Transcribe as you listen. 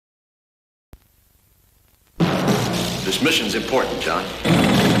This mission's important, John.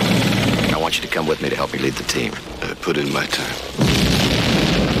 I want you to come with me to help me lead the team. I put in my time.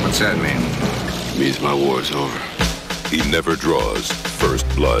 What's that mean? It means my war's over. He never draws first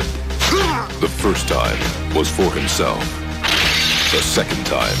blood. The first time was for himself. The second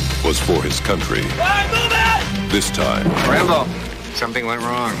time was for his country. This time, Rambo, something went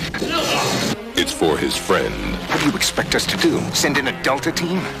wrong. it's for his friend. What do you expect us to do? Send in a Delta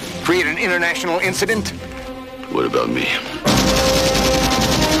team? Create an international incident? What about me?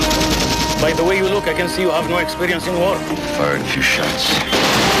 By the way you look, I can see you have no experience in war. Fired a few shots.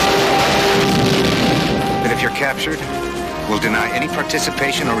 But if you're captured, we'll deny any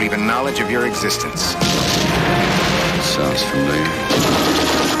participation or even knowledge of your existence. Sounds familiar.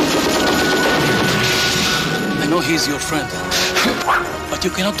 I know he's your friend. But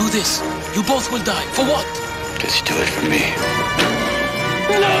you cannot do this. You both will die. For what? Guess you do it for me.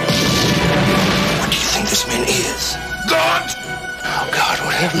 What do you think this man is? God! Oh, God,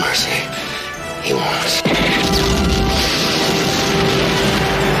 would have mercy. He wants.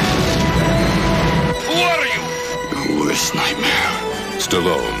 Who are you? My worst nightmare.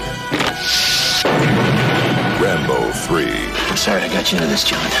 Stallone. Rambo 3. I'm sorry I got you into this,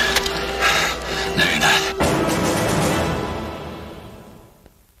 John. No, you're not.